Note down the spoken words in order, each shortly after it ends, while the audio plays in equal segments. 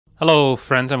Hello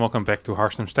friends and welcome back to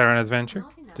Harstem's Terran adventure.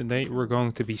 Today we're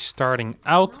going to be starting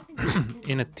out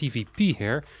in a TVP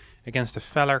here against a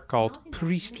fella called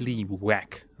Priestly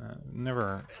Whack.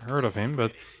 Never heard of him,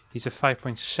 but he's a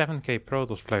 5.7k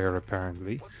Protoss player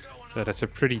apparently. So that's a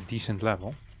pretty decent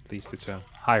level. At least it's a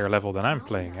higher level than I'm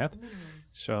playing at.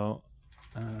 So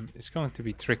it's going to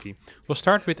be tricky. We'll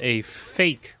start with a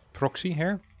fake proxy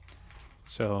here.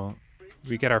 So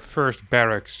we get our first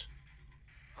barracks.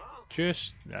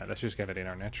 Let's just get it in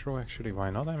our natural actually, why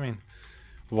not? I mean,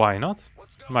 why not?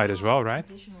 Might as well, right?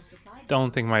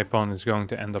 Don't think my opponent is going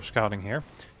to end up scouting here.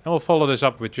 And we'll follow this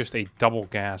up with just a double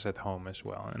gas at home as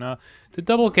well. And the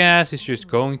double gas is just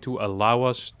going to allow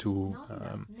us to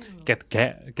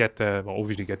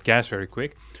obviously get gas very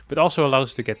quick, but also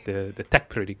allows us to get the tech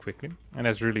pretty quickly. And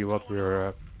that's really what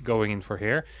we're going in for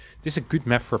here. This is a good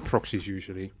map for proxies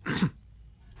usually.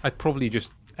 I'd probably just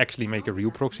actually make a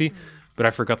real proxy, but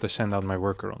I forgot to send out my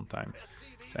worker on time.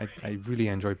 So I really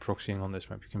enjoy proxying on this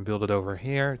map. You can build it over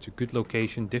here. It's a good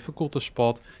location, difficult to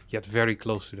spot, yet very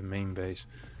close to the main base.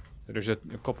 So there's a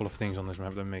couple of things on this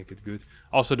map that make it good.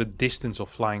 Also, the distance of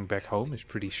flying back home is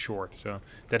pretty short, so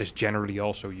that is generally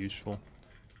also useful.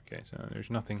 Okay, so there's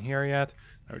nothing here yet.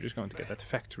 Now we're just going to get that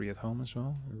factory at home as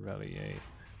well. Rally a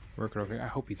worker over here. I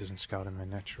hope he doesn't scout in my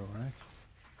natural, right?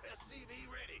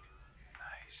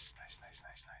 Nice.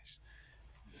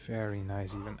 Very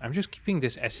nice even. I'm just keeping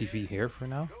this SCV here for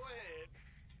now.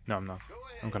 No, I'm not.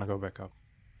 I'm gonna go back up.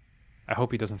 I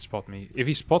hope he doesn't spot me. If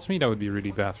he spots me, that would be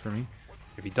really bad for me.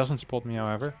 If he doesn't spot me,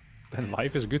 however, then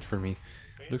life is good for me.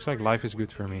 Looks like life is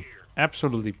good for me.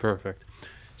 Absolutely perfect.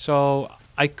 So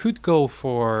I could go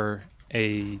for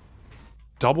a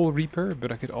double Reaper,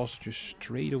 but I could also just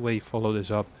straight away follow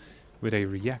this up with a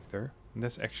reactor. And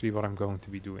that's actually what I'm going to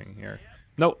be doing here.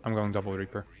 No, I'm going double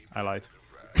Reaper. I lied.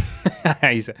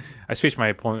 I switched my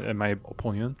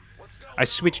opinion. I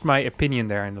switched my opinion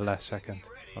there in the last second.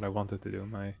 What I wanted to do,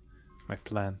 my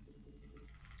plan.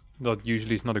 That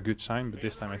usually is not a good sign, but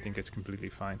this time I think it's completely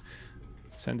fine.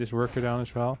 Send this worker down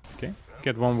as well. Okay,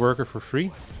 get one worker for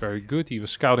free. Very good. He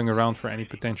was scouting around for any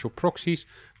potential proxies,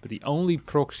 but the only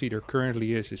proxy there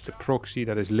currently is the proxy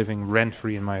that is living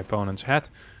rent-free in my opponent's head.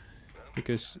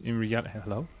 Because in reality,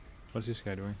 hello, what's this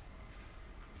guy doing?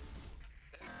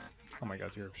 Oh my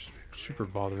god, you're super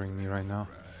bothering me right now.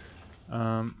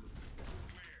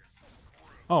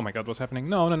 Oh my god, what's happening?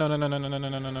 No.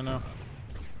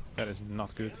 That is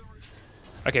not good.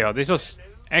 Okay, well, this was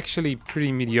actually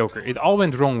pretty mediocre. It all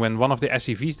went wrong when one of the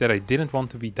SCVs that I didn't want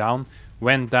to be down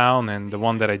went down, and the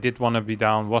one that I did want to be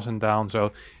down wasn't down.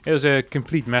 So it was a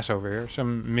complete mess over here.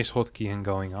 Some mishotKeying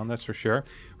going on, that's for sure.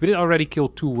 We did already kill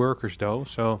 2 workers though,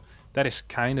 so that is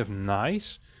kind of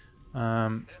nice.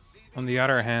 On the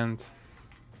other hand,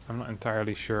 I'm not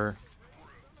entirely sure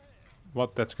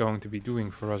what that's going to be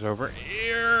doing for us over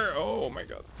here. Oh my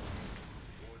god.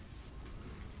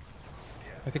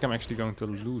 I think I'm actually going to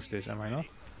lose this, am I not?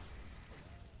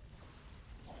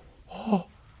 Oh.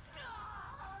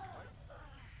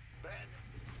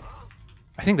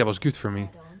 I think that was good for me.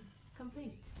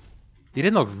 He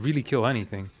did not really kill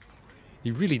anything.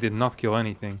 He really did not kill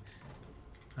anything.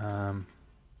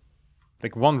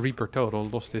 Like 1 Reaper total,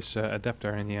 lost this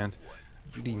adapter in the end.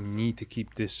 Really need to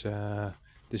keep this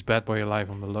this bad boy alive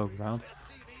on the low ground.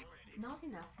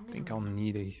 I think I'll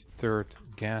need a 3rd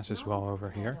gas as well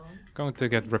over here. Going to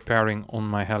get repairing on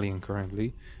my Hellion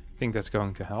currently. I think that's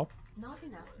going to help.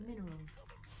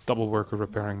 Double worker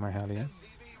repairing my Hellion.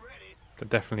 That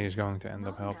definitely is going to end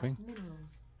up helping.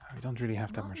 I don't really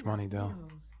have that much money though.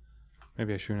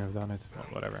 Maybe I shouldn't have done it,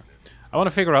 but whatever. I want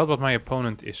to figure out what my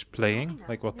opponent is playing,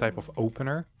 like what type of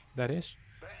opener that is.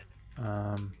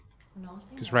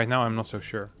 Because right now I'm not so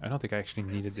sure. I don't think I actually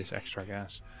needed this extra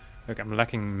gas. Look, I'm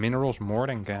lacking minerals more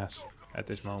than gas at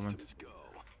this moment.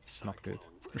 It's not good.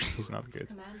 It's not good.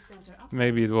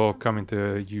 Maybe it will come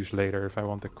into use later if I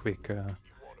want a quick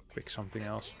something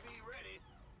else.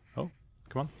 Oh,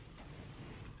 come on.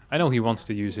 I know he wants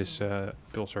to use his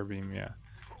pulsar beam, yeah.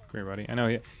 Come here, buddy. I know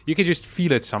you can just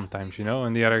feel it sometimes, you know,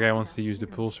 and the other guy wants to use the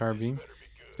pulsar beam.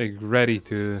 It's like ready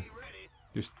to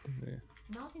just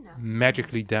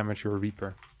magically damage your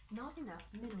Reaper.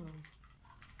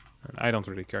 And I don't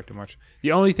really care too much.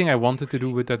 The only thing I wanted to do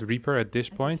with that Reaper at this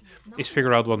point is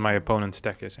figure out what my opponent's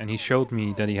tech is. And he showed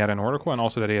me that he had an Oracle and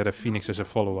also that he had a Phoenix as a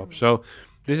follow-up. So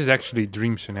this is actually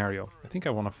dream scenario. I think I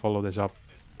want to follow this up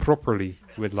properly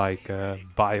with like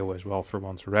Bio as well for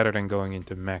once, rather than going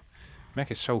into Mech. Mech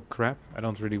is so crap. I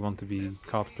don't really want to be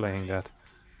caught playing that.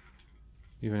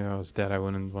 Even if I was dead, I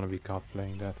wouldn't want to be caught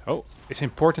playing that. Oh, it's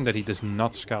important that he does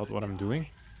not scout what I'm doing.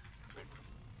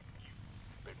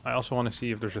 I also want to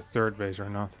see if there's a 3rd base or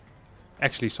not.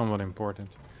 actually somewhat important.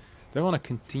 Do I want to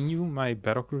continue my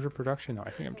battlecruiser production? No,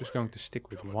 I think I'm just going to stick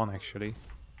with one actually.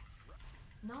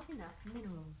 Not enough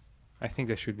minerals. I think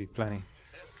there should be plenty.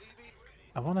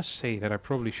 I want to say that I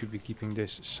probably should be keeping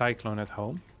this Cyclone at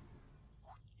home.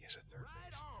 Yes, a third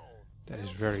base. That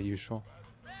is very useful.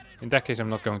 In that case, I'm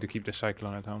not going to keep the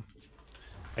Cyclone at home.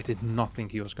 I did not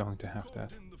think he was going to have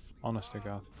that. Honest to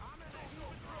God.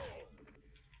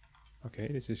 Okay,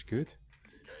 this is good.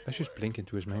 Let's just blink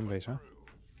into his main base, huh?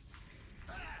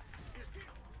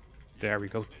 There we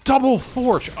go. Double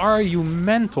forge! Are you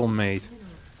mental, mate?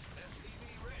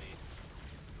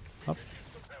 Up.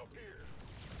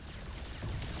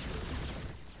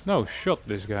 No, shot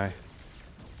this guy.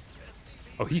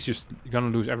 Oh, he's just gonna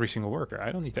lose every single worker.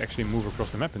 I don't need to actually move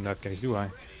across the map in that case, do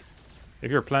I? If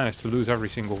your plan is to lose every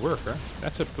single worker,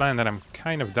 that's a plan that I'm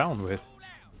kind of down with.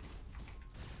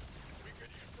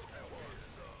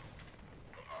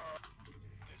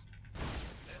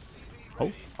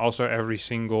 Oh, also every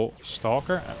single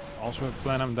stalker, also a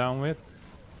plan I'm down with.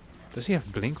 Does he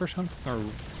have blink or something? Or...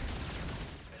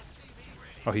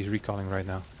 Oh, he's recalling right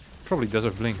now. Probably does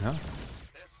have blink, huh?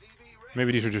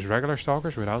 Maybe these are just regular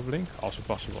stalkers without blink. Also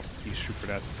possible. He's super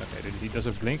dead. Okay, he does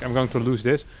have blink. I'm going to lose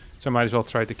this, so I might as well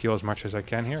try to kill as much as I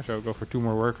can here. So I'll go for 2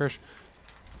 more workers.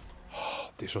 Oh,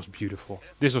 this was beautiful.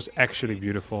 This was actually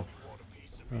beautiful.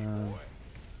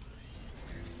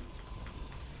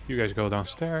 You guys go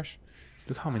downstairs.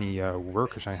 Look how many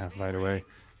workers I have, by the way.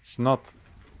 It's not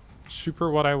super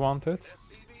what I wanted,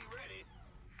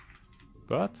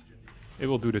 but it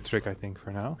will do the trick, I think,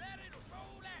 for now.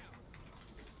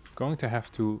 Going to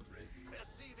have to...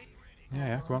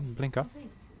 Yeah, come on, blink up.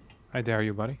 I dare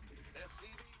you, buddy.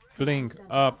 Blink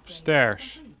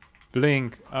upstairs.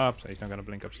 Blink up. So he's not gonna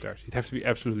blink upstairs. You'd have to be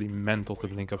absolutely mental to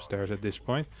blink upstairs at this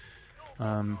point.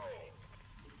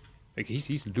 Like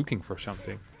he's looking for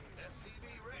something.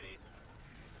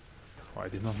 Oh, I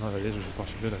did not know that this was a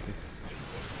possibility.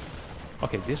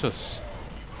 Okay, this was...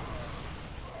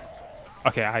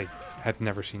 Okay, I had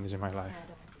never seen this in my life.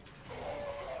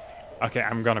 Okay,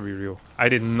 I'm gonna be real. I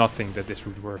did not think that this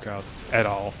would work out at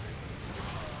all.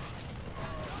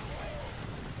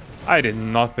 I did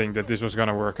not think that this was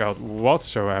gonna work out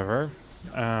whatsoever.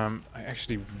 I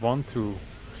actually want to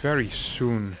very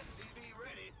soon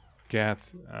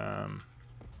get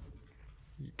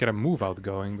a move out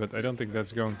going, but I don't think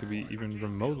that's going to be even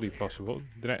remotely possible.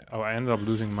 I ended up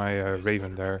losing my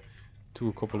Raven there to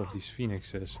a couple of these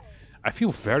Phoenixes. I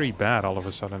feel very bad all of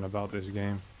a sudden about this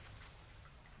game.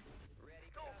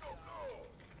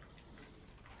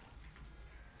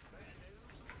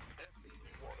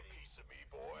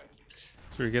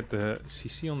 So we get the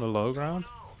CC on the low ground.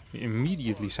 We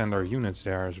immediately send our units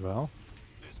there as well.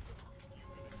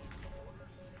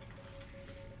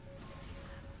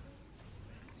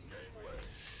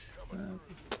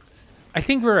 I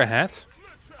think we're ahead.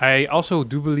 I also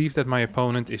do believe that my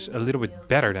opponent is a little bit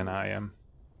better than I am.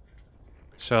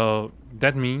 So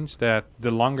that means that the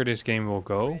longer this game will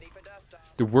go,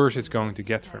 the worse it's going to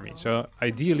get for me. So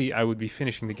ideally I would be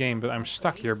finishing the game, but I'm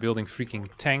stuck here building freaking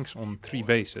tanks on 3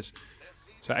 bases.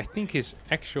 So I think his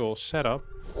actual setup...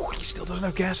 Oh, he still doesn't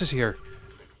have gases here.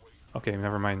 Okay,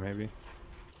 never mind, maybe.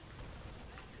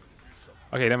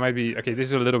 Okay, that might be... Okay, this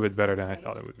is a little bit better than I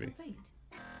thought it would be.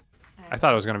 I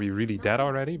thought it was going to be really dead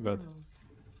already, but...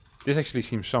 This actually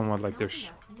seems somewhat like there's...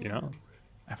 You know?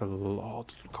 I have a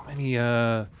lot... Look how many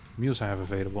mules I have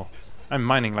available. I'm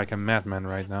mining like a madman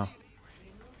right now.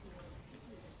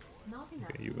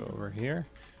 Okay, you go over here.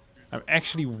 I'm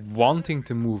actually wanting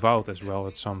to move out as well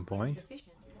at some point.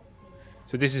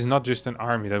 So this is not just an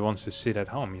army that wants to sit at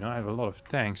home, you know, I have a lot of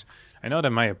tanks. I know that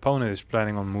my opponent is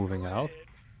planning on moving out.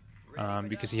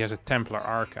 Because he has a Templar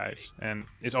Archives. And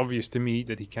it's obvious to me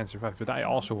that he can survive, but I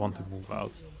also want to move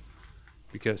out.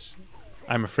 Because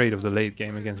I'm afraid of the late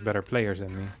game against better players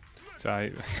than me. So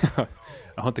I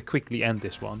want to quickly end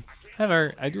this one.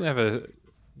 However, I do have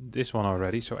this one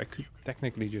already, so I could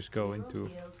technically just go into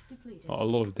a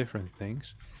lot of different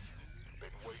things.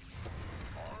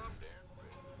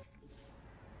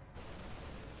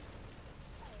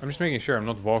 I'm just making sure I'm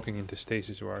not walking into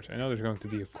stasis wars. I know there's going to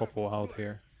be a couple out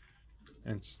here.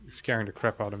 And it's scaring the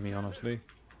crap out of me, honestly.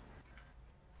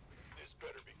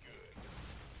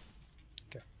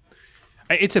 Okay.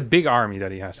 It's a big army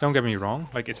that he has, don't get me wrong.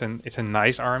 Like, it's a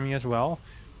nice army as well.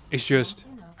 It's just,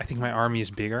 I think my army is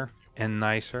bigger and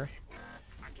nicer.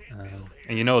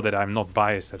 And you know that I'm not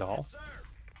biased at all.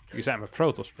 Because I'm a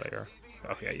Protoss player.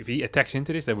 Okay, if he attacks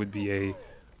into this, that would be a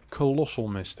colossal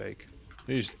mistake.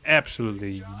 There's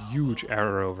absolutely huge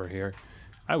error over here.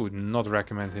 I would not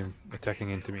recommend him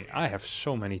attacking into me. I have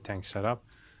so many tanks set up.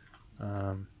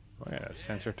 Oh yeah,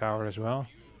 sensor tower as well.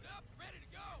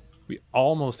 We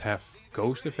almost have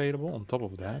Ghost available on top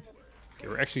of that. Okay,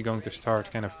 we're actually going to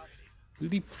start kind of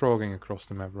leapfrogging across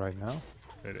the map right now.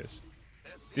 There it is.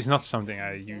 This is not something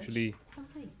I usually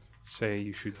say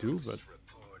you should do, but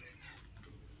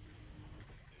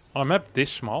on a map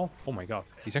this small, oh my god,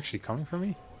 he's actually coming for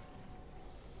me.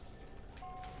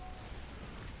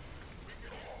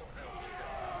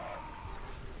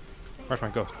 Where's my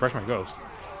ghost? Where's my ghost?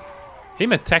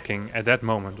 Him attacking at that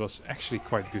moment was actually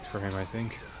quite good for him, I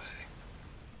think.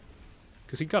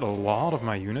 Because he got a lot of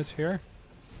my units here.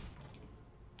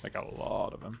 Like a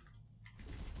lot of them.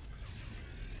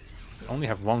 We only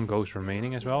have one ghost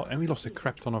remaining as well. And we lost a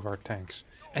crap ton of our tanks.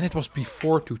 And it was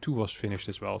before 2-2 was finished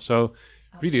as well. So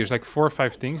really there's like 4 or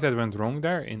 5 things that went wrong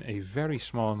there in a very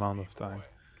small amount of time.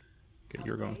 Okay,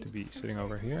 you're going to be sitting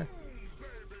over here.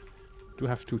 Do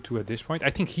have 2-2 at this point.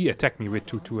 I think he attacked me with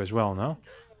 2-2 as well, no?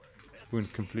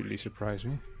 Wouldn't completely surprise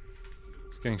me.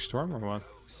 He's getting storm or what?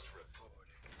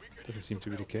 Doesn't seem to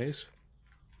be the case.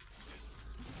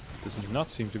 Does not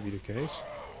seem to be the case.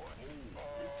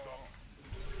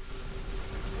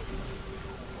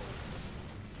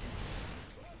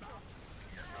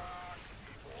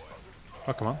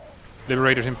 Oh, come on.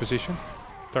 Liberator's in position.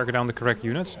 Target down the correct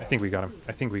units. I think we got him.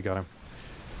 I think we got him.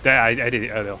 I did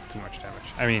too much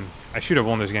damage. I mean, I should have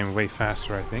won this game way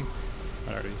faster, I think.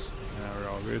 What are these? Yeah, we're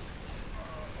all good.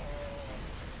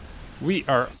 We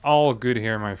are all good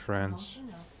here, my friends.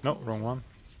 No, wrong one.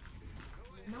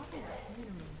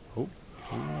 Oh,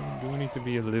 do we need to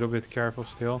be a little bit careful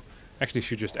still? Actually,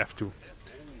 should just F2.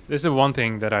 This is the one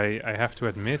thing that I have to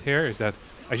admit here, is that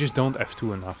I just don't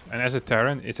F2 enough. And as a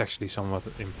Terran, it's actually somewhat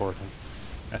important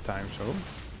at times. So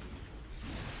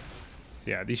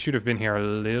yeah, these should have been here a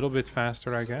little bit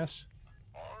faster, I guess.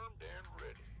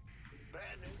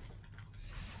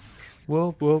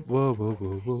 Whoa, whoa, whoa, whoa,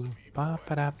 whoa, whoa. Ba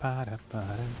ba da ba da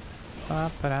ba da.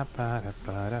 Ba ba da ba da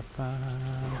ba da ba.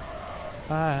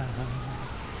 Ba.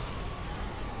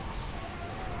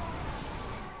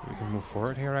 We can move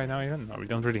forward here right now even? No, we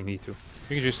don't really need to.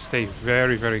 We can just stay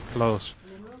very, very close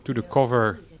to the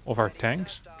cover of our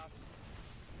tanks.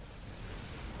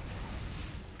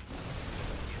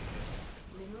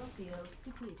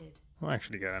 We'll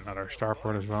actually get another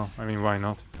starport as well. I mean, why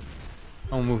not?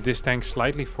 I'll move this tank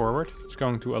slightly forward. It's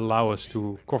going to allow us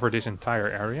to cover this entire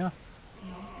area,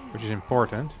 which is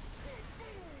important.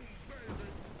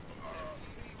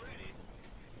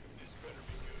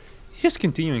 He's just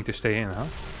continuing to stay in, huh?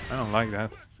 I don't like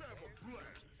that.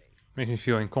 Makes me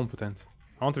feel incompetent.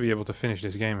 I want to be able to finish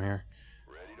this game here.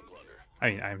 I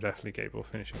mean, I'm definitely capable of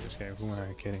finishing this game. Who am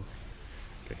I kidding?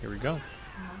 Okay, here we go.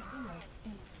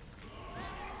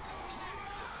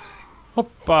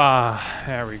 Hoppa!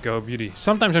 There we go, beauty.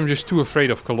 Sometimes I'm just too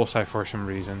afraid of Colossi for some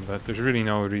reason, but there's really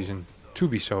no reason to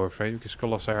be so afraid, because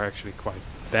Colossi are actually quite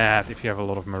bad if you have a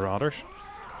lot of Marauders.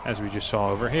 As we just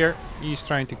saw over here, he's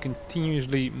trying to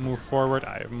continuously move forward.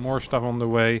 I have more stuff on the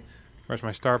way. Where's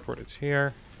my starport? It's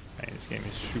here. Hey, this game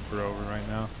is super over right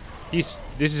now. This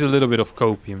is a little bit of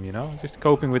copium, you know? Just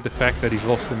coping with the fact that he's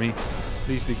lost to me.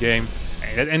 Leaves the game.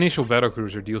 Hey, that initial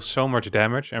battlecruiser deals so much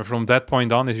damage, and from that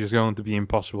point on, it's just going to be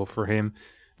impossible for him,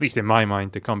 at least in my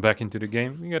mind, to come back into the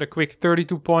game. We get a quick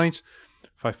 32 points,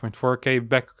 5.4k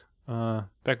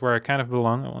back where I kind of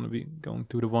belong. I want to be going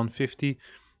to the 150,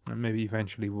 and maybe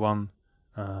eventually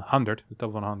 100, the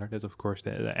top 100. That's of course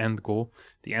the end goal.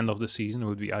 The end of the season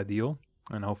would be ideal,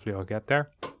 and hopefully I'll get there.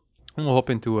 And we'll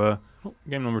hop into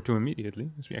game number 2 immediately,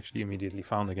 because we actually immediately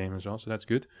found the game as well, so that's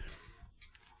good.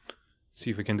 See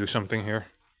if we can do something here.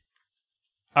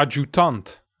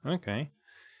 Adjutant. Okay.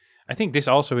 I think this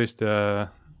also is the...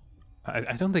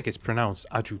 I don't think it's pronounced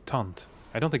adjutant.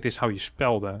 I don't think this is how you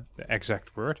spell the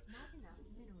exact word.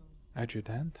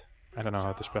 Adjutant? I don't know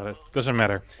how to spell it. Doesn't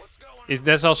matter.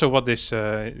 That's also what this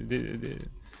this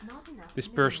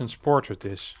person's portrait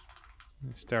is.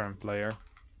 This Terran player.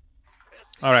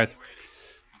 Alright.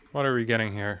 What are we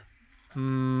getting here?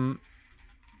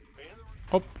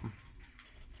 Hop.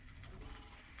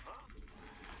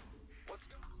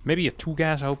 Maybe a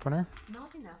 2-gas opener.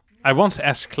 I once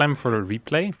asked Clem for a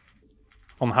replay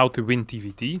on how to win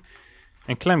TVT,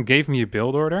 and Clem gave me a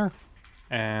build order,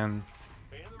 and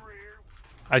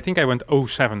I think I went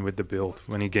 0-7 with the build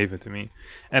when he gave it to me.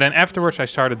 And then afterwards I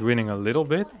started winning a little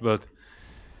bit, but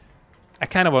I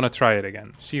kind of want to try it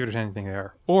again, see if there's anything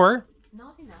there. Or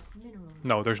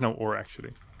no, there's no ore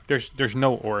actually. There's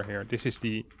no ore here. This is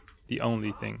the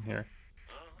only thing here.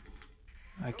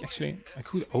 I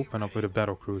could open up with a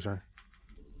battlecruiser.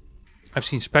 I've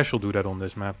seen Special do that on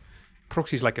this map.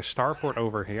 PROXY's like a starport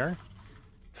over here,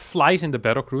 flies in the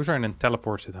battlecruiser and then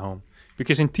teleports it home.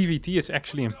 Because in TVT it's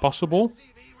actually impossible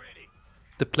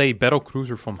to play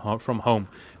battlecruiser from home,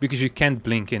 because you can't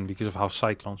blink in because of how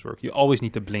cyclones work. You always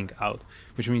need to blink out,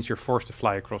 which means you're forced to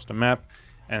fly across the map,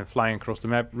 and flying across the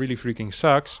map really freaking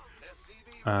sucks,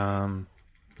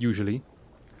 usually.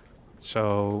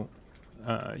 So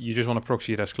you just want to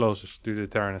proxy it as close to the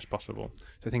Terran as possible.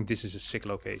 So I think this is a sick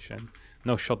location.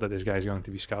 No shot that this guy is going to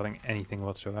be scouting anything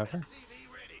whatsoever.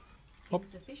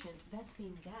 Insufficient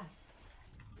Vespine gas.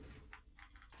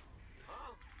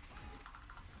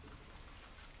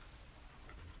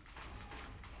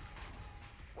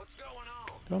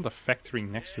 Do I want a factory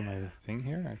next to my thing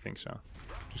here? I think so.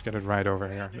 Just get it right over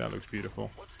here. That looks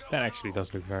beautiful. That actually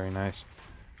does look very nice.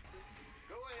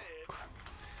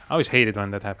 I always hate it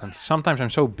when that happens. Sometimes I'm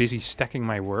so busy stacking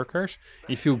my workers.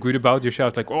 You feel good about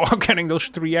yourself, like, oh, I'm getting those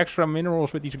 3 extra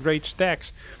minerals with these great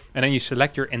stacks. And then you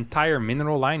select your entire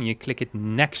mineral line and you click it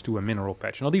next to a mineral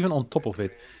patch. Not even on top of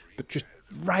it, but just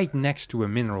right next to a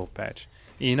mineral patch.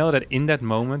 And you know that in that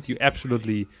moment, you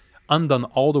absolutely undone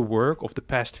all the work of the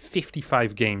past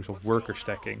 55 games of worker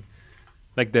stacking.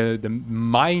 Like the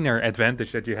minor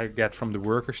advantage that you get from the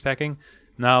worker stacking.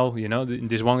 Now, you know, in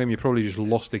this one game you probably just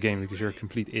lost the game because you're a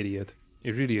complete idiot.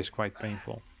 It really is quite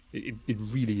painful. It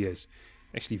really is.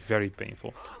 Actually very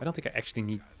painful. I don't think I actually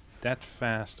need that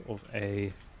fast of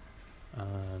a...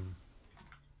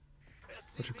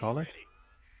 what you call it?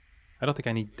 I don't think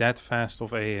I need that fast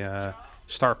of a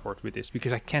starport with this,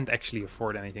 because I can't actually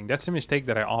afford anything. That's the mistake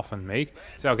that I often make.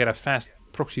 So I'll get a fast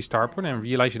proxy starport and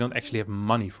realize you don't actually have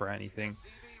money for anything.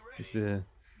 It's the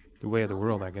way of the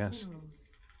world, I guess.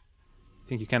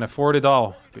 You think you can afford it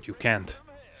all, but you can't.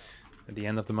 At the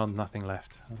end of the month, nothing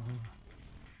left.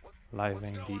 Life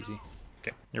ain't easy.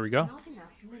 Okay, here we go.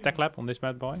 Tech lab on this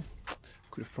bad boy.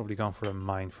 Could have probably gone for a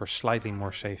mine for slightly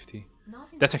more safety.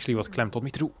 That's actually what Clem told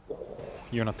me to do.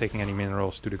 You're not taking any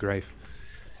minerals to the grave.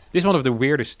 This is one of the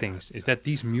weirdest things, is that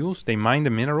these mules, they mine the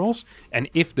minerals, and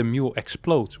if the mule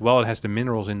explodes while it has the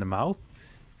minerals in the mouth,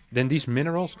 then these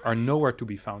minerals are nowhere to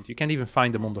be found. You can't even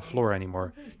find them on the floor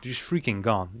anymore. They're just freaking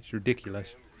gone. It's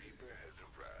ridiculous.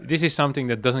 This is something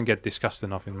that doesn't get discussed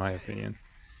enough, in my opinion.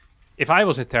 If I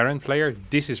was a Terran player,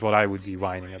 this is what I would be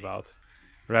whining about,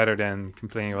 rather than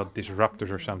complaining about disruptors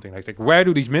or something. Like where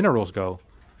do these minerals go?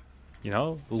 You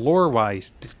know,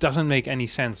 lore-wise, this doesn't make any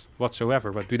sense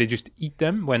whatsoever. But do they just eat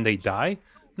them when they die?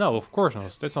 No, of course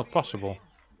not. That's not possible.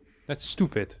 That's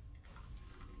stupid.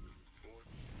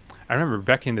 I remember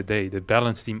back in the day, the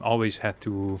balance team always had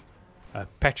to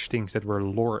patch things that were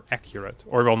lore accurate.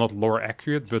 Or, well, not lore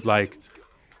accurate, but like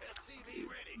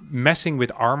messing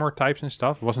with armor types and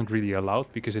stuff wasn't really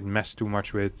allowed because it messed too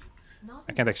much with...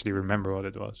 I can't actually remember what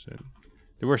it was.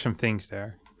 There were some things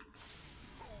there.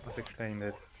 Let's explain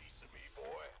it.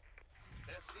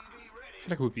 I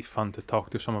feel like it would be fun to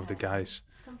talk to some of the guys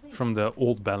from the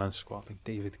old balance squad, like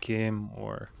David Kim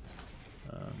or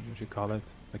what do you call it,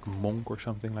 like Monk or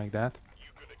something like that.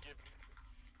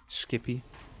 Skip, he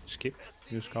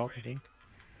was called, I think.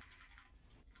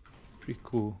 Pretty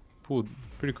cool,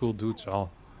 pretty cool dudes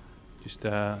all. Just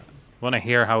want to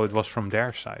hear how it was from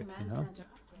their side, you know,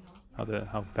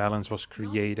 how balance was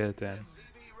created and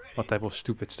what type of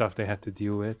stupid stuff they had to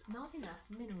deal with.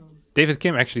 David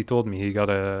Kim actually told me he got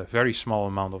a very small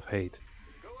amount of hate.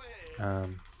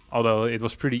 Although it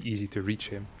was pretty easy to reach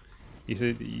him. He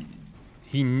said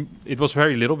it was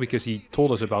very little because he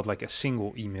told us about like a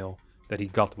single email that he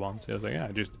got once. I was like, yeah,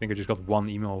 I think I just got one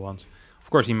email once. Of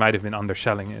course, he might have been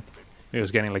underselling it. He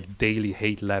was getting like daily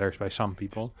hate letters by some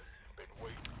people.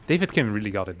 David Kim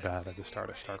really got it bad at the start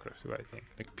of StarCraft 2, I think.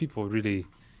 Like people really,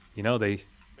 you know, they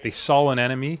saw an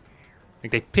enemy,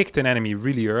 like they picked an enemy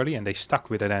really early and they stuck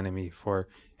with that enemy for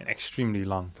an extremely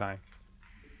long time.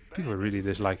 People really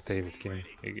disliked David Kim.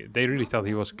 They really thought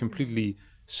he was completely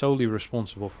solely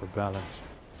responsible for balance.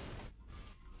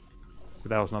 But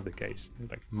that was not the case.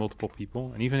 Like multiple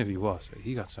people, and even if he was,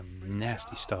 he got some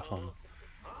nasty stuff on.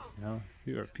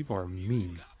 You know, people are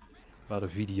mean about a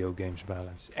video games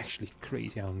balance. It's actually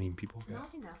crazy how mean people get.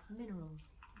 Not enough minerals.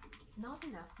 Not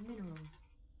enough minerals.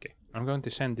 Okay, I'm going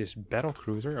to send this battle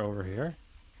cruiser over here.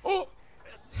 Oh!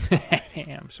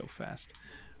 I'm so fast.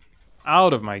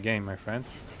 Out of my game, my friend.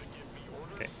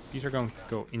 Okay, these are going to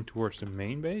go in towards the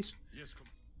main base.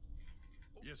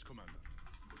 Yes, Commander.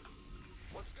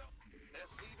 Let's go.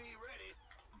 SCV ready.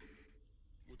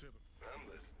 Whatever.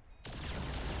 I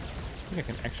think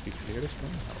I can actually clear this thing.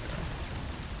 Okay.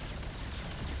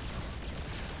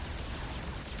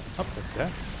 Oh, that's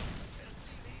that.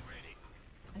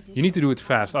 You need to do it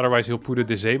fast, otherwise he'll put a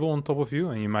disable on top of you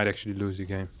and you might actually lose the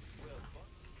game.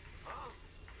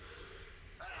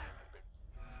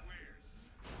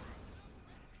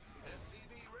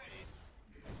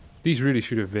 These really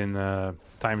should have been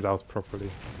timed out properly.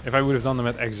 If I would have done them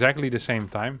at exactly the same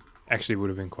time, actually would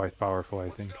have been quite powerful, I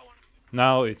think.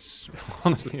 Now it's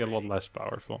honestly a lot less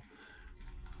powerful.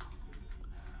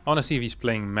 I want to see if he's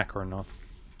playing mech or not.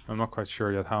 I'm not quite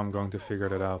sure yet how I'm going to figure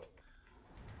that out.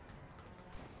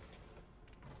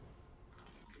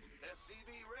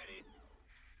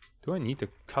 Do I need to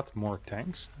cut more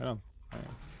tanks? I don't...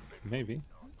 maybe.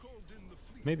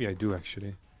 Maybe I do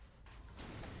actually.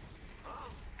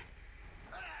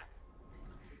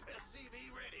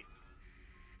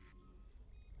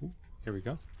 Ooh, here we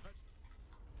go.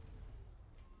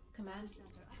 Command center.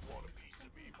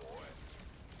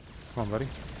 Come on, buddy.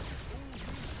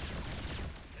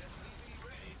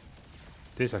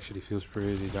 This actually feels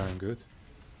pretty darn good.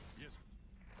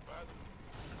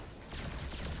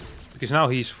 Because now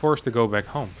he's forced to go back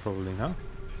home, probably, no?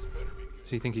 Does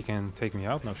he think he can take me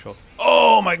out? No shot.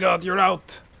 Oh my god, you're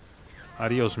out!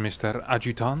 Adios, Mr.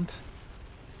 Adjutant.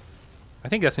 I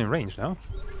think that's in range now.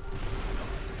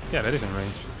 Yeah, that is in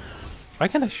range. Why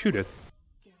can't I shoot it?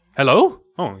 Hello?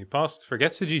 Oh, he passed.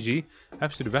 Forgets the GG.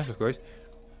 Happens to the best, of course.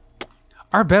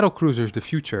 Are battle cruisers the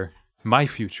future? My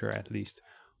future, at least.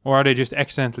 Or are they just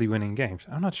accidentally winning games?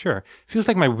 I'm not sure. Feels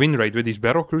like my win rate with these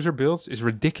battle cruiser builds is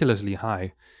ridiculously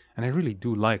high. And I really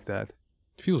do like that.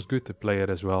 It feels good to play it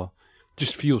as well.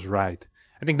 Just feels right.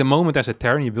 I think the moment as a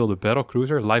Terran you build a battle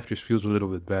cruiser, life just feels a little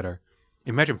bit better.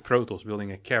 Imagine Protoss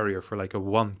building a carrier for like a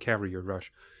 1 carrier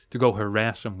rush to go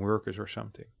harass some workers or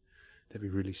something. That'd be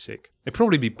really sick. It'd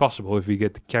probably be possible if we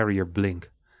get the carrier blink.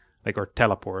 Like our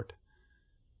teleport.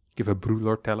 Give a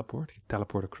Broodlord teleport. You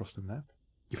teleport across the map.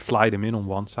 You fly them in on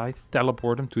one side.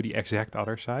 Teleport them to the exact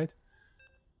other side.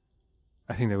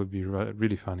 I think that would be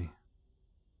really funny.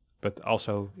 But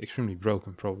also extremely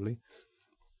broken probably.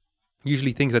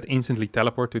 Usually things that instantly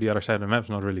teleport to the other side of the map is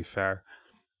not really fair.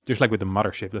 Just like with the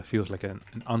mothership, that feels like an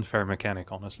unfair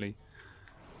mechanic, honestly.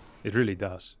 It really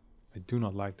does. I do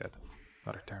not like that.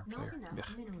 Another Terran player.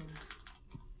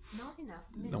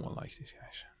 No one likes these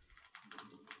guys.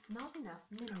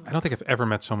 I don't think I've ever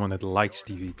met someone that likes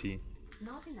TVT.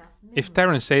 If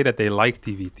Terrans say that they like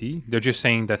TVT, they're just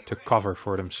saying that to cover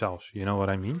for themselves. You know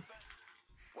what I mean?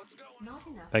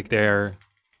 Like they're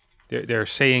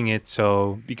saying it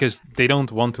so because they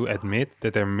don't want to admit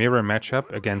that their mirror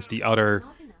matchup against the other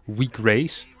weak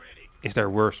race is their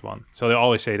worst one. So they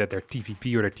always say that their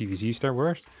TVP or their TVZ is their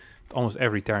worst. But almost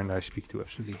every Terran that I speak to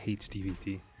absolutely hates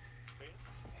TVT.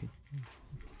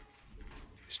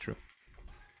 It's true.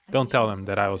 Don't tell them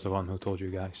that I was the one who told you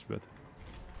guys, but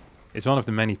it's one of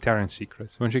the many Terran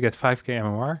secrets. Once you get 5k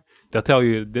MMR, they'll tell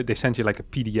you that they send you like a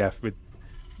PDF with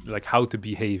like how to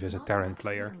behave as a Terran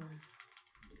player.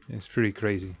 It's pretty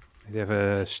crazy. They have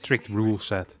a strict rule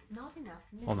set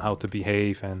on how to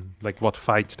behave and like what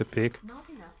fights to pick.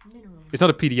 It's not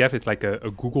a PDF, it's like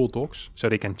a Google Docs, so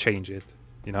they can change it,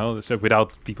 you know, so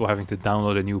without people having to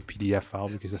download a new PDF file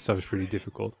because that stuff is pretty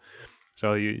difficult.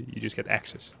 So you just get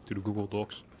access to the Google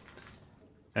Docs.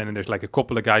 And then there's like a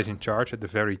couple of guys in charge at the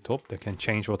very top that can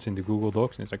change what's in the Google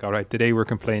Docs. And it's like, all right, today we're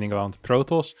complaining about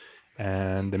Protoss.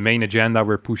 And the main agenda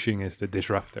we're pushing is the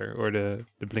Disruptor or the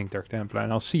Blink Dark Templar.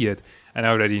 And I'll see it. And I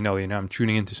already know, you know, I'm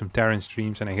tuning into some Terran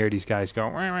streams and I hear these guys go,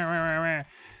 wah, wah, wah, wah, wah.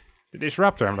 The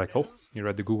Disruptor. I'm like, oh, you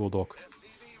read the Google Doc.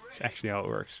 It's actually how it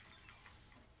works.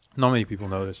 Not many people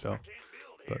know this though.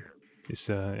 But it's,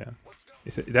 yeah.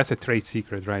 That's a trade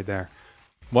secret right there.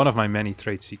 One of my many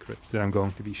trade secrets that I'm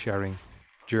going to be sharing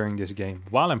during this game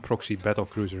while I'm proxy battle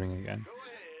cruisering again.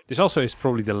 This also is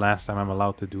probably the last time I'm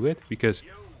allowed to do it because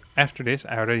after this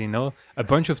I already know a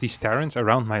bunch of these Terrans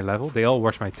around my level, they all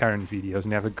watch my Terran videos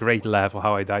and they have a great laugh of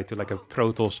how I died to like a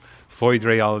Protoss Void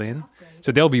Ray all in.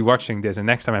 So they'll be watching this and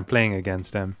next time I'm playing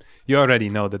against them, you already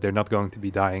know that they're not going to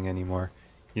be dying anymore.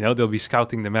 You know, they'll be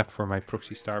scouting the map for my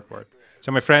proxy starport.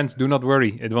 So my friends, do not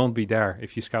worry, it won't be there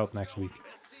if you scout next week.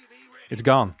 It's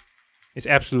gone. It's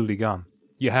absolutely gone.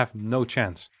 You have no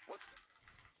chance.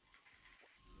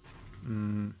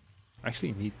 I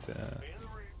actually need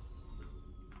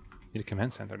a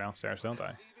command center downstairs, don't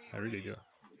I? I really do.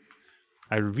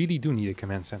 I really do need a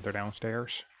command center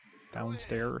downstairs.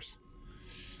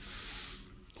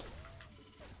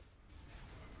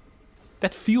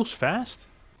 That feels fast.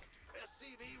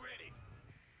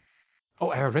 Oh,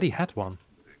 I already had one.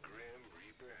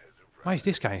 Why is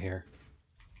this guy here?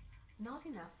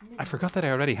 I forgot that I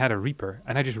already had a Reaper,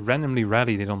 and I just randomly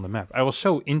rallied it on the map. I was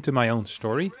so into my own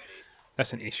story.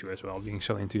 That's an issue as well, being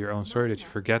so into your own story that you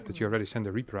forget that you already sent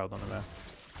a Reaper out on the map.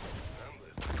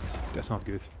 That's not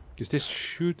good. Because this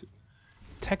should...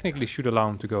 technically should allow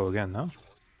him to go again, no?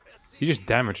 He just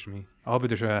damaged me. I hope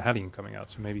there's a Hellion coming out,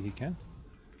 so maybe he can.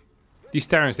 These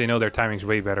Terrans, they know their timing's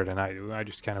way better than I do. I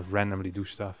just kind of randomly do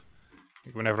stuff.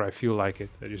 Like whenever I feel like it,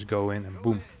 I just go in and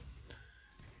boom.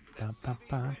 Bam, bam,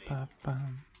 bam, bam,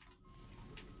 bam.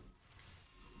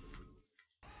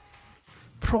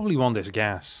 Probably want this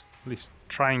gas. At least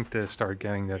trying to start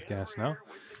getting that gas now.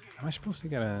 Am I supposed to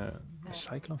get a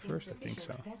cyclone first? I think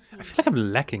so. I feel like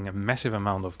I'm lacking a massive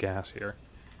amount of gas here.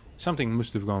 Something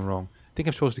must have gone wrong. I think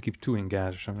I'm supposed to keep 2 in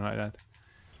gas or something like that.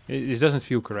 This doesn't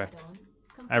feel correct.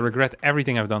 I regret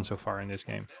everything I've done so far in this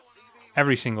game.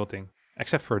 Every single thing.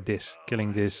 Except for this.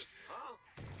 Killing this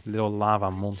little lava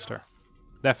monster.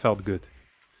 That felt good.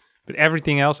 But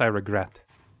everything else I regret.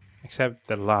 Except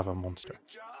the lava monster.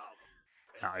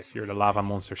 Now, if you're the lava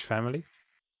monster's family,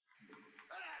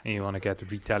 and you want to get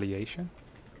retaliation,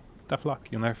 tough luck.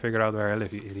 You'll never figure out where I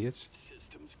live, you idiots.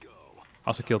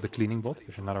 Also killed the cleaning bot.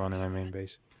 There's another one in my main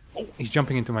base. Oh, he's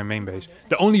jumping into my main base.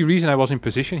 The only reason I was in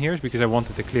position here is because I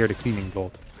wanted to clear the cleaning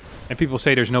bot. And people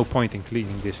say there's no point in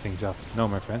cleaning these things up. No,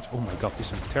 my friends. Oh my god,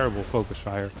 this is some terrible focus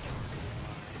fire.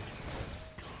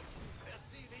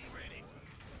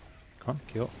 Come on,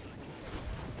 kill.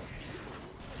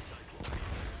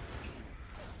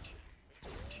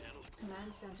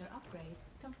 Command center upgrade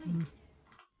complete.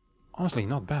 Honestly,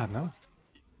 not bad, no?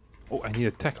 Oh, I need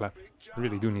a tech lab. I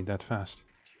really do need that fast.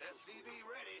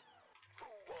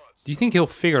 Do you think he'll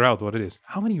figure out what it is?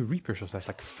 How many Reapers was that?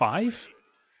 Like 5?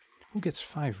 Who gets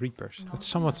 5 Reapers? That's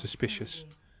somewhat suspicious.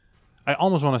 I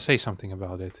almost want to say something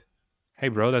about it. Hey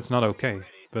bro, that's not okay.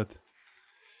 But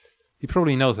he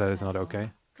probably knows that it's not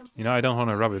okay. You know, I don't want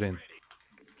to rub it in.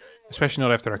 Especially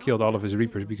not after I killed all of his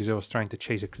Reapers because I was trying to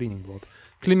chase a cleaning bot.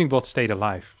 Cleaning bot stayed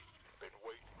alive.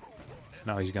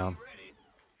 Now he's gone.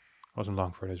 Wasn't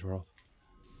long for this world.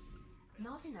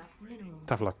 Not enough minerals.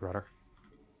 Tough luck, brother.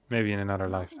 Maybe in another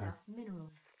lifetime.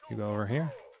 You go over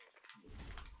here.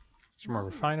 Some more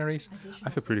refineries. I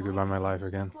feel pretty good about my life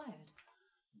again.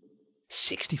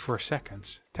 64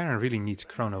 seconds. Terran really needs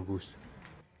chrono boost.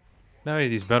 That way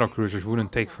these battle cruisers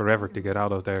wouldn't take forever to get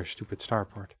out of their stupid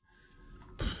starport.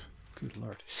 Good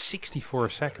lord. 64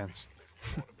 seconds.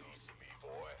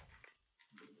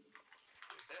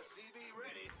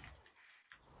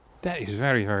 That is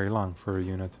very, very long for a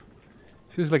unit.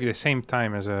 Feels like the same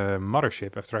time as a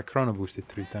mothership after I chrono boosted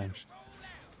 3 times.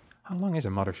 How long is a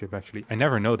mothership actually? I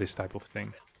never know this type of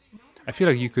thing. I feel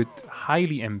like you could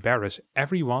highly embarrass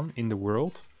everyone in the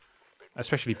world,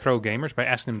 especially pro gamers, by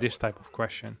asking them this type of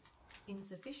question.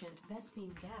 Insufficient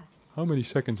Vespine gas. How many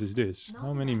seconds is this?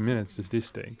 How many minutes does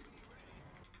this take?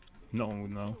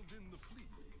 No.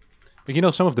 But you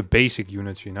know, some of the basic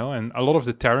units, you know, and a lot of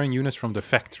the Terran units from the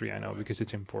factory, I know, because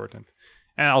it's important.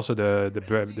 And also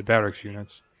the barracks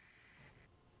units.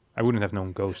 I wouldn't have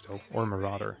known Ghost, though, or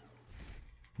Marauder.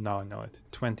 Now I know it.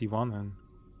 21 and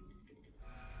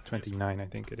 29, I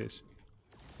think it is.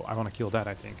 Well, I want to kill that,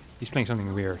 I think. He's playing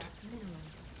something weird.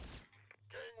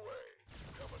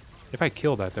 If I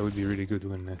kill that, that would be really good,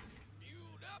 wouldn't it?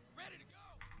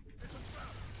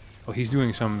 Oh, he's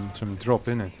doing some drop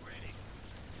in it.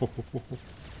 I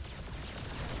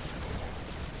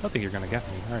don't think you're gonna get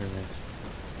me, are you, mate?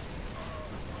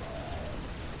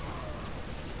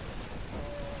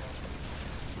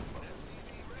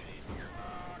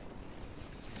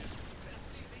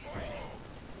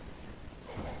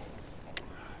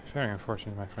 Very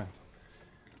unfortunate, my friend.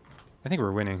 I think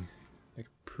we're winning. Like,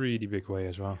 pretty big way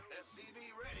as well.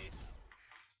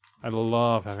 I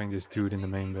love having this dude in the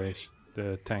main base.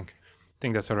 The tank. I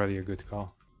think that's already a good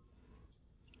call.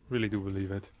 Really do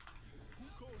believe it.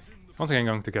 Once again,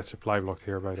 going to get supply blocked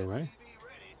here, by the way.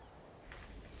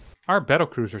 Are battle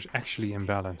cruisers actually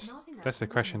imbalanced? That's the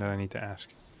question that I need to ask.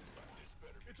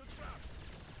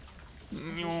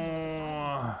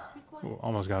 Ooh,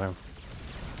 almost got him.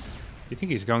 You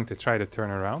think he's going to try to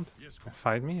turn around and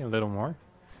fight me a little more?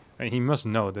 I mean, he must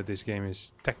know that this game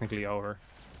is technically over.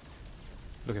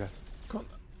 Look at that. Come on,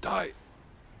 die!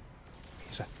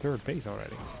 He's at 3rd base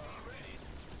already.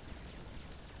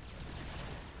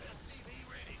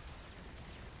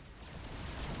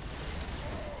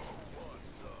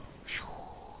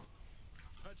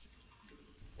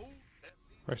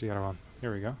 Where's the other one?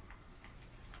 Here we go.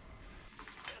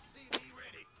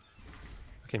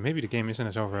 Okay, maybe the game isn't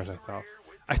as over as I thought.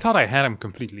 I thought I had him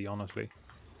completely, honestly.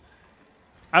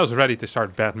 I was ready to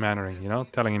start bad mannering, you know?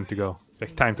 Telling him to go. It's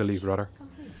like, time to leave, brother.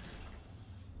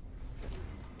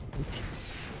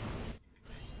 Oops.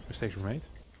 Mistakes were made.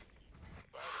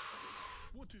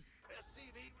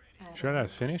 Should I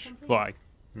finish? Well, I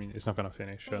mean, it's not gonna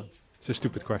finish, so... It's a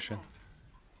stupid question.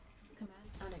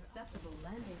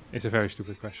 It's a very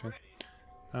stupid question.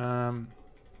 I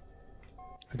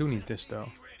do need this, though.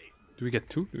 Do we get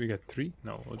 2? Do we get 3?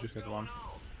 No, we'll just get 1.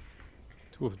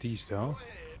 2 of these though.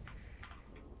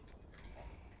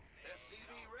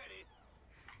 SCV ready.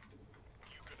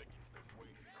 You gonna wait.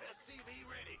 SCV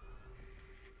ready.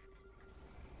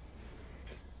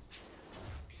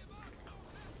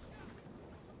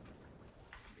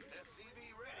 SCV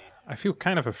ready. I feel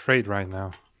kind of afraid right now.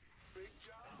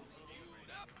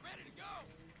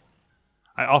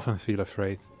 I often feel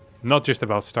afraid. Not just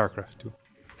about StarCraft 2.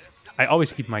 I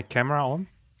always keep my camera on.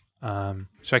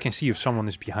 So I can see if someone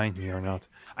is behind me or not.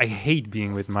 I hate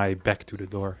being with my back to the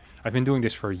door. I've been doing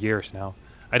this for years now.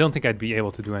 I don't think I'd be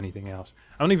able to do anything else.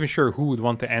 I'm not even sure who would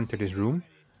want to enter this room.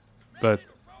 But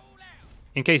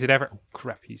in case it ever... Oh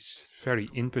crap, he's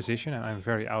very in position and I'm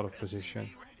very out of position.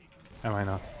 Am I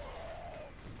not?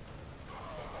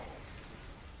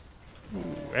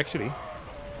 Ooh, actually,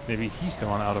 maybe he's the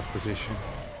one out of position.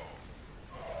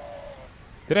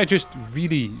 Did I just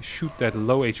really shoot that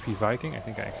low HP Viking? I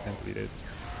think I accidentally did.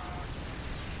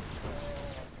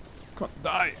 Come on,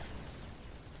 die!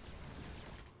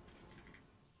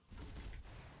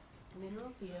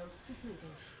 Mineral field depleted.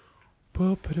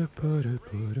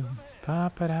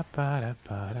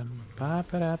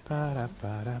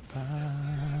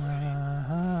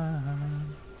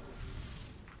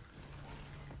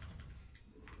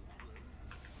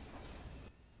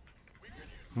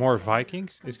 More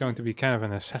Vikings is going to be kind of a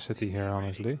necessity here,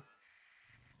 honestly.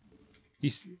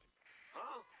 He's...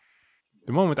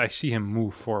 The moment I see him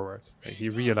move forward, like, he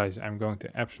realizes I'm going to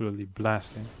absolutely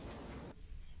blast him.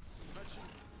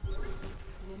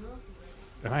 Mineral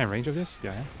field. Am I in range of this?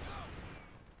 Yeah, I am.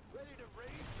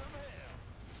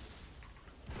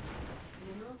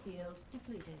 Mineral field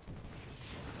depleted.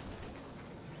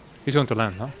 He's going to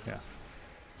land, huh? Yeah.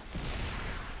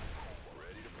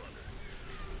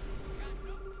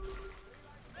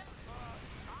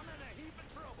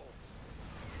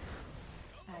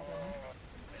 Add-on.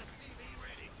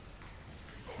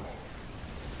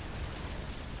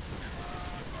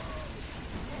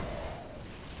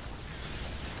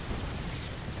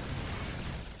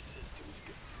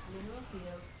 Mineral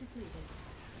field depleted.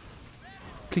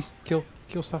 Please, kill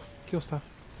stuff, kill stuff.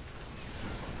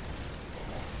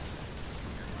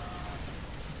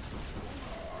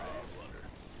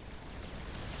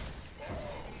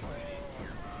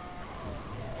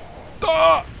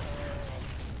 Ah!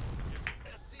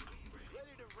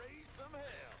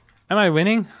 Am I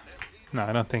winning? No,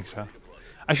 I don't think so.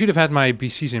 I should have had my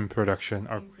BCs in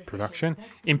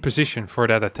in position for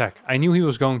that attack. I knew he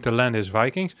was going to land his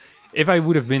Vikings. If I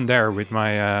would have been there with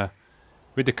my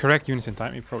with the correct units in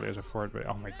time, he probably has a fort base.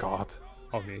 Oh my god.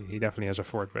 Okay, he definitely has a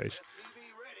fort base.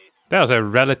 That was a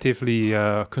relatively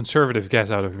conservative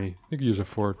guess out of me. I think he has a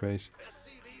fort base.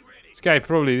 This guy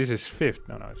probably, this is 5th.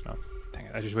 No, it's not. Dang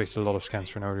it, I just wasted a lot of scans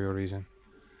for no real reason.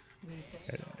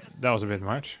 That was a bit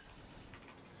much.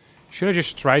 Should I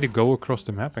just try to go across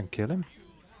the map and kill him?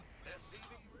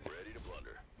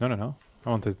 No. I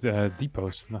wanted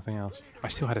depots, nothing else. I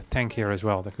still had a tank here as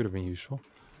well. That could have been useful.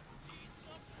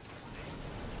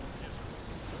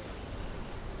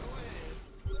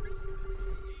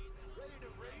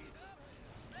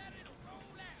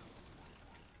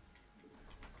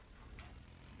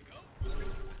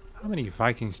 How many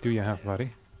Vikings do you have,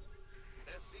 buddy?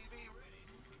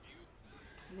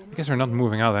 I guess we're not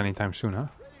moving out anytime soon, huh?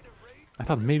 I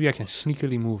thought maybe I can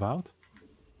sneakily move out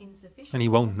and he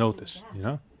won't notice, you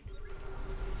know?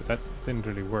 But that didn't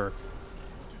really work.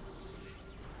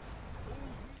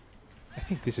 I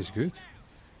think this is good.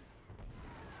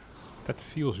 That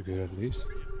feels good at least.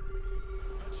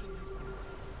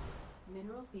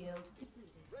 Mineral field depleted.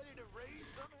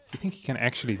 You think he can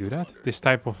actually do that? This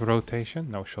type of rotation?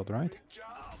 No shot, right?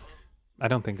 I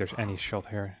don't think there's any shot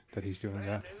here that he's doing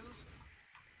that.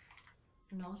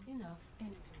 Not enough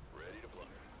energy.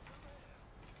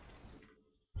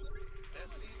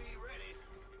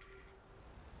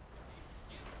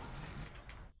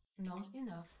 Not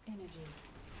enough energy.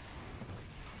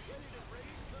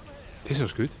 This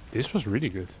was good. This was really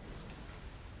good.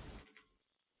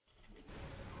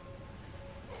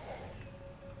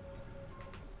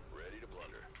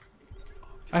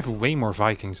 I have way more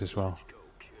Vikings as well.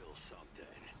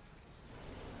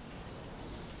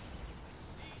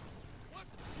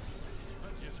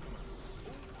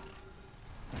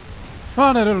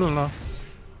 Oh, no.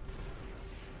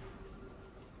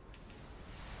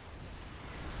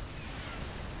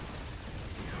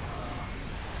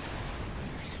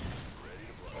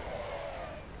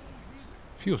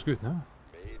 Feels good, no?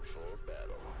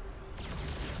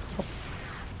 Oh.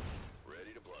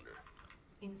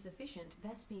 Insufficient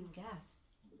Vespene gas.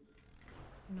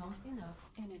 Not enough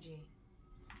energy.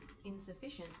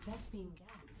 Insufficient Vespine gas.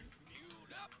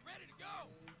 Fueled up, ready to go.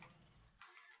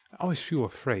 I always feel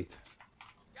afraid.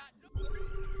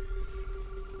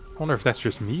 I wonder if that's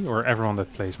just me or everyone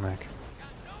that plays Mac.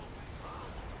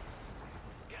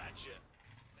 Gotcha.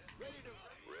 Ready to.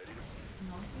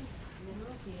 Not enough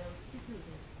mineral field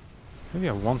depleted. Maybe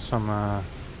I want some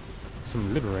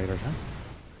liberators, huh?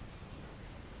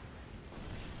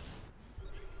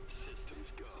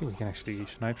 I think we can actually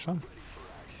snipe some.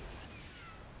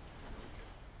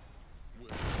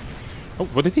 Oh,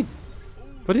 what did he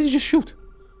just shoot?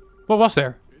 What was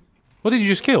there? What did you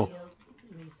just kill? Field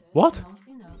research. What? Not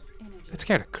enough energy. That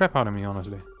scared the crap out of me,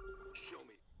 honestly. Show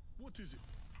me. What is it?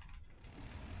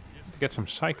 Get some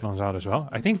cyclones out as well.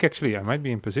 I think actually I might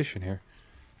be in position here.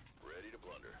 Ready to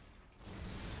plunder.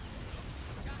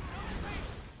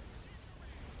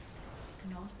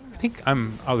 Not I enough. think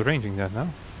I'm outranging that now.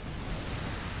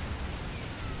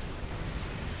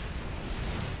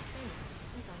 Base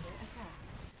is under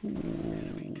attack.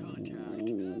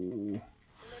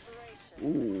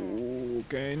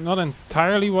 Okay, not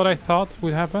entirely what I thought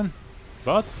would happen,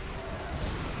 but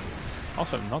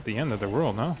also not the end of the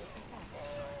world, no?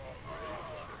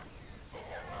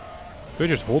 Do I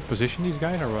just hold position these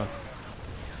guys or what?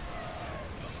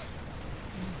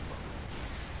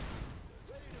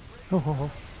 Oh, oh,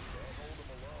 oh.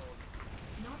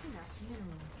 Not enough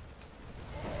minerals.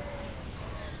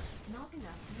 Not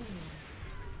enough minerals.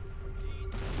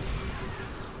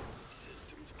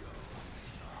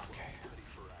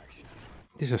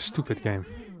 This is a stupid game.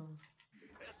 Minerals.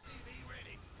 SCV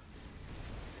ready.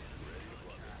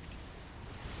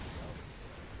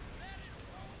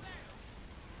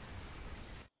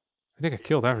 I think I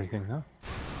killed everything, no?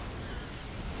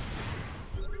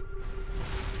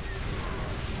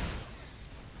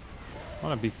 I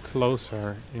want to be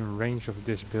closer in range of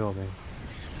this building.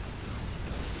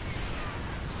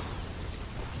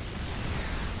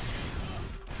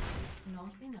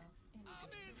 Not enough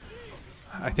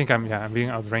energy. I think I'm being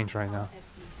outranged right now.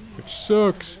 SCV Which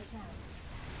sucks. under attack.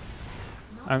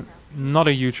 Not I'm enough. not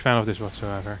a huge fan of this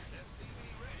whatsoever.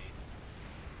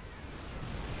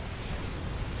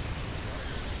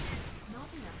 Not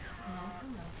enough. Not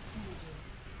enough energy.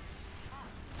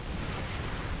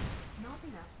 Not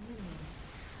enough minerals.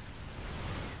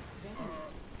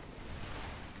 Detonate.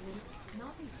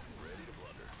 Not enough.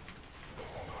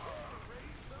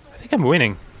 I think I'm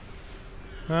winning.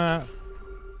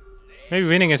 Maybe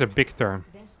winning is a big term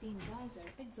Vespine geyser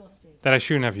exhausted. that I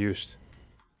shouldn't have used.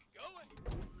 I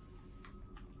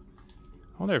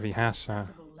wonder if he has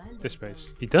Acceptable landing this base.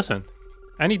 zone. He doesn't.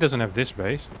 And he doesn't have this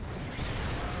base.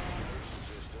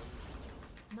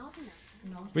 Not enough.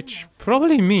 Not Which enough.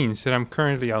 probably means that I'm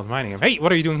currently outmining him. Hey,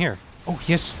 what are you doing here? Oh,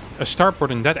 yes, a starport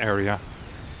in that area.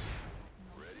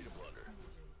 Ready to plunder.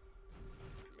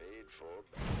 Made for.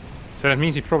 So that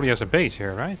means he probably has a base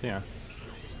here, right? Yeah.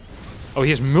 Oh, he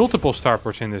has multiple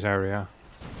starports in this area.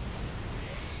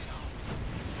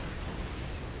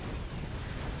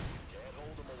 Can't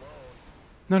hold them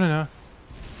alone. No, no, no.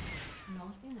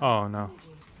 Not enough Oh, no. energy.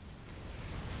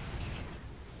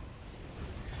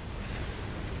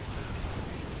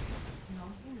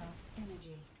 Not enough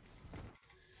energy.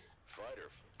 Fighter.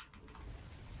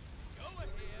 Go ahead.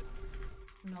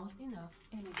 Not enough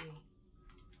energy.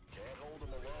 Can't hold them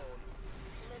alone.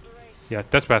 Yeah,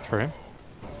 that's bad for him.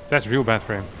 That's real bad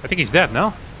for him. I think he's dead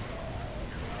now.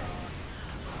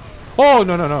 Oh,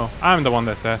 no, no, no. I'm the one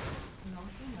that's dead. Not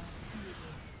enough energy.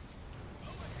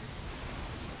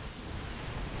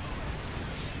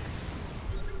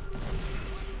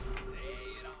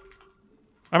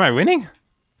 Am I winning?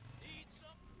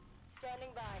 Standing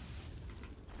by.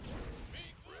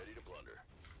 Ready to plunder.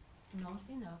 Not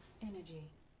enough energy.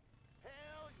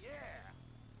 Hell yeah.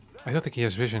 I don't think he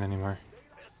has vision anymore.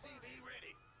 SCV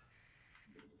ready.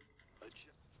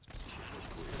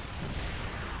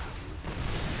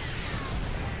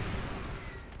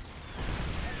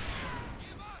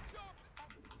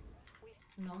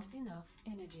 Not enough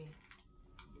energy.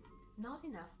 Not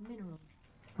enough minerals.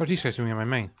 What are these guys doing in my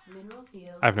main? Mineral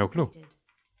field. I have no clue. depleted.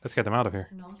 Let's get them out of here.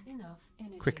 Not enough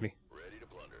energy. Quickly. Ready to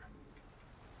plunder.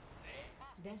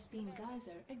 Vespine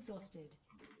geyser exhausted.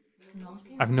 Not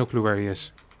enough. I have no clue where he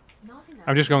is. Not enough.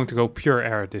 I'm just going to go pure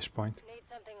air at this point. Need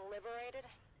something liberated?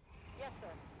 Yes, sir.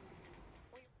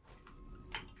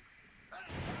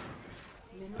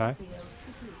 Mineral Die. field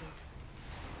depleted.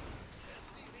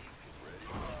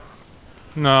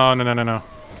 No, no, no, no, no.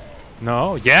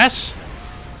 No, yes?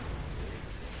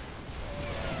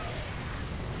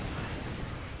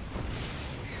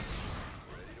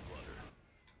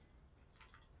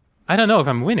 I don't know if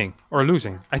I'm winning or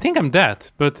losing. I think I'm dead,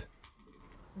 but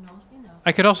Not enough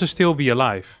I could also still be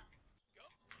alive.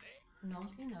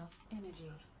 Not enough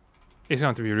energy. It's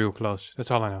going to be real close.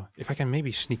 That's all I know. If I can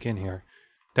maybe sneak in here,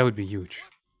 that would be huge.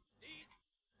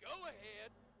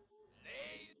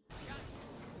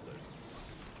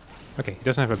 Okay, he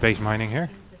doesn't have a base mining here.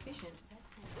 Insufficient best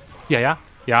beam.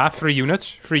 Yeah. 3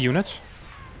 units. 3 units.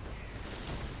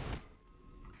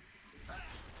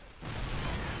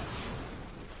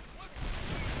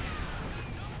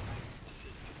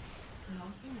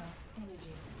 Not enough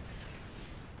energy.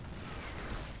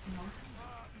 Not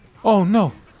Oh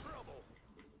no!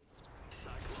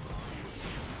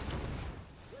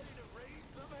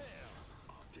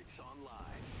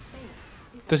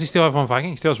 base is Does he still have 1 Viking?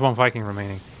 He still has 1 Viking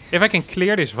remaining. If I can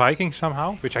clear this Viking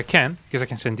somehow, which I can, because I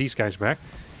can send these guys back,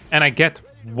 and I get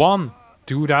 1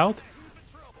 dude out,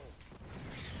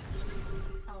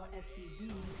 our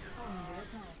SCVs are under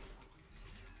attack.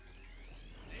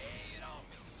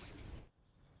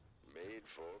 Made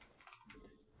for.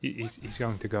 he's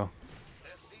going to go.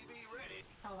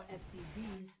 Our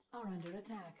SCVs are under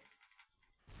attack.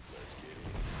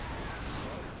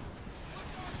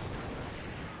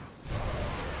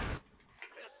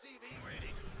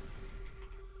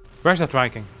 Where's that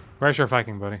Viking? Where's your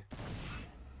Viking, buddy?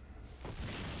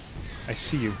 I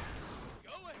see you.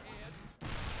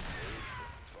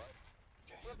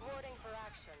 Reporting for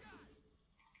action.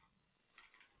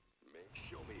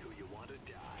 Show me who you want to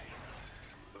die.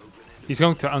 He's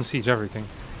going to unsiege everything.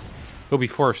 He'll be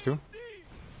forced to.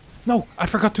 No, I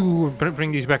forgot to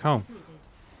bring these back home. Depleted.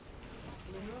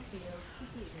 Mineral field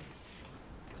depleted.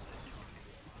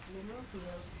 Mineral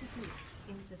field depleted.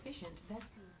 Insufficient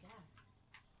best beam gas.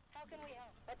 How can we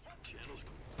help? Attack.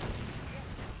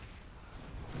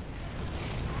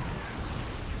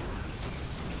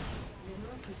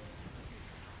 Mineral field.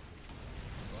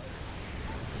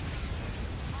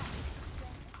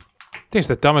 This is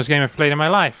the dumbest game I've played in my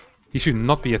life. He should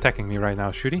not be attacking me right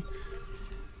now, should he?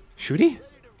 Should he?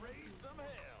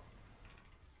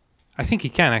 I think he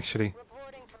can, actually.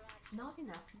 Reporting for action. Not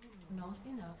enough. Not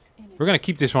enough energy. We're gonna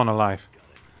keep this one alive.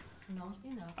 Not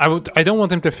enough. I don't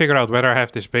want him to figure out whether I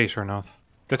have this base or not.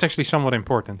 That's actually somewhat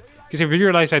important. Because if he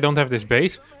realizes I don't have this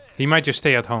base, he might just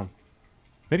stay at home.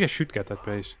 Maybe I should get that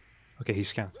base. Okay, he's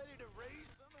scanned.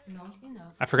 Not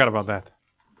enough. I forgot about that.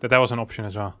 That was an option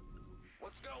as well.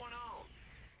 What's going on?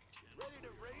 Ready to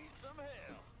raise some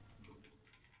hell.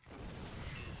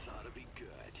 This ought to be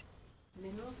good.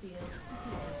 Mineral field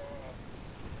depleted.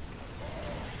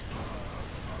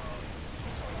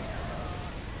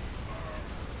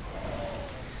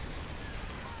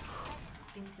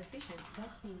 Insufficient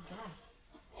best beam gas.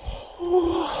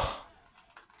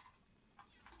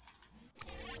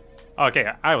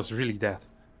 Okay, I was really dead.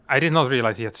 I did not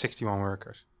realize he had 61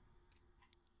 workers.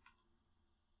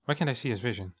 Why can't I see his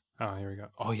vision? Oh, here we go.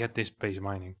 Oh, he had this base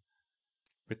mining.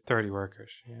 With 30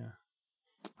 workers, yeah.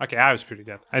 Okay, I was pretty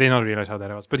dead. I did not realize how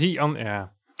that was. But he, yeah.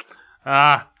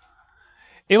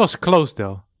 It was close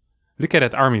though. Look at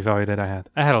that army value that I had.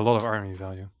 I had a lot of army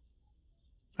value.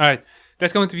 Alright,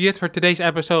 that's going to be it for today's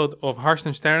episode of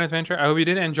Harstem's Terran Adventure. I hope you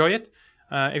did enjoy it.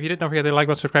 If you did, don't forget to like,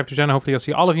 subscribe to the channel. Hopefully I'll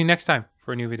see all of you next time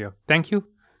for a new video. Thank you,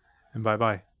 and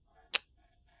bye-bye.